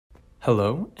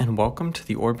Hello and welcome to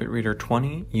the Orbit Reader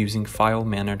 20 using File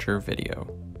Manager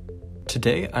video.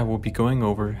 Today I will be going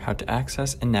over how to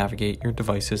access and navigate your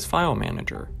device's file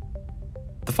manager.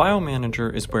 The file manager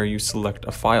is where you select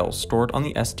a file stored on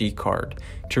the SD card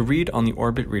to read on the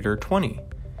Orbit Reader 20.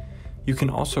 You can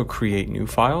also create new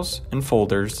files and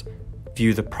folders,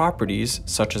 view the properties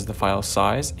such as the file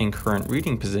size and current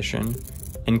reading position,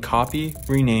 and copy,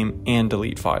 rename, and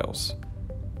delete files.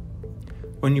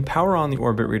 When you power on the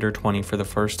Orbit Reader 20 for the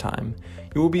first time,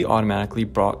 you will be automatically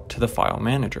brought to the File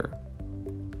Manager.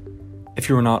 If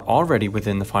you are not already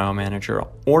within the File Manager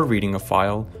or reading a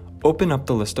file, open up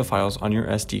the list of files on your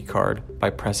SD card by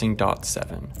pressing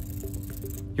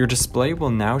 .7. Your display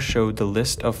will now show the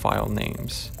list of file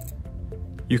names.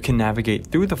 You can navigate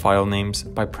through the file names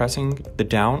by pressing the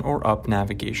down or up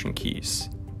navigation keys.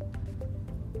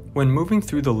 When moving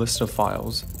through the list of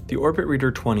files, the Orbit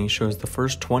Reader 20 shows the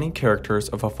first 20 characters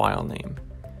of a file name.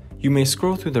 You may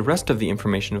scroll through the rest of the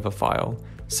information of a file,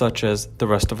 such as the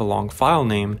rest of a long file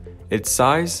name, its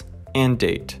size, and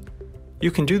date.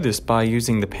 You can do this by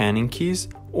using the panning keys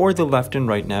or the left and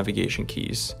right navigation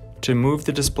keys to move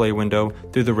the display window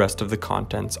through the rest of the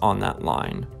contents on that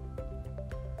line.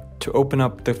 To open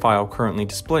up the file currently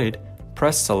displayed,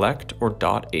 press Select or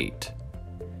 .8.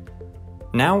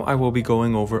 Now I will be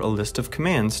going over a list of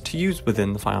commands to use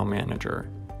within the File Manager.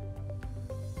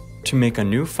 To make a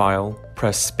new file,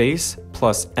 press space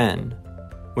plus N,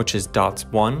 which is dots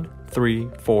 1, 3,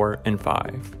 4, and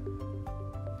 5.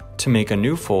 To make a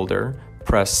new folder,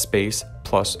 press space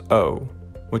plus O,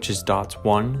 which is dots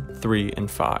 1, 3, and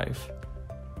 5.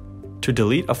 To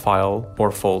delete a file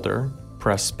or folder,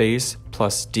 press space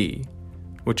plus D,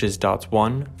 which is dots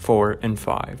 1, 4, and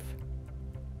 5.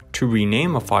 To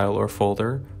rename a file or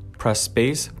folder, press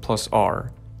space plus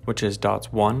R, which is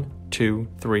dots 1, 2,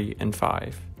 3, and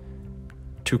 5.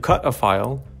 To cut a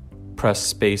file, press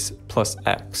space plus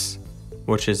X,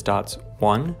 which is dots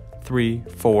 1, 3,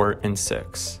 4, and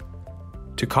 6.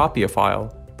 To copy a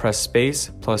file, press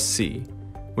space plus C,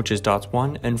 which is dots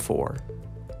 1 and 4.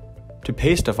 To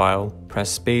paste a file, press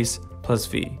space plus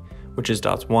V, which is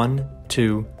dots 1,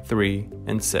 2, 3,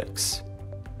 and 6.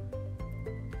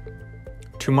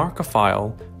 To mark a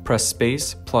file, press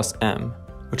space plus M,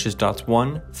 which is dots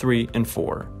 1, 3, and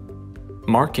 4.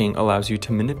 Marking allows you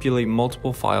to manipulate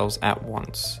multiple files at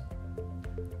once.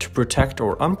 To protect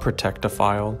or unprotect a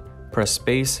file, press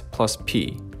space plus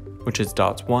P, which is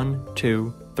dots 1,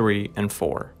 2, 3, and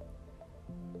 4.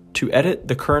 To edit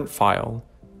the current file,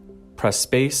 press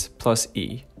space plus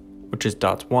E, which is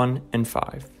dots 1 and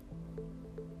 5.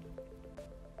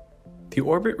 The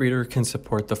Orbit Reader can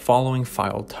support the following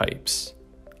file types: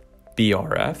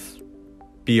 BRF,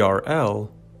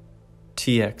 BRL,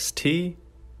 TXT,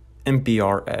 and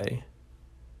BRA.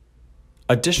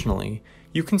 Additionally,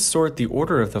 you can sort the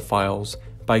order of the files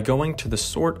by going to the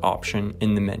Sort option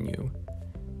in the menu.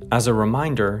 As a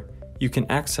reminder, you can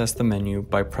access the menu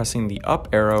by pressing the up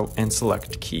arrow and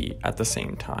select key at the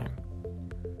same time.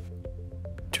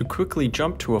 To quickly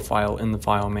jump to a file in the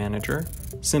File Manager,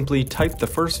 simply type the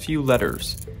first few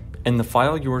letters, and the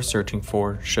file you are searching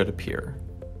for should appear.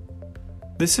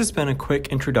 This has been a quick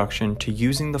introduction to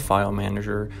using the File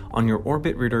Manager on your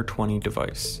Orbit Reader 20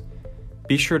 device.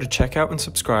 Be sure to check out and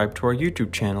subscribe to our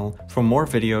YouTube channel for more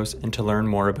videos and to learn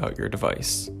more about your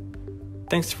device.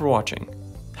 Thanks for watching.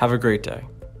 Have a great day.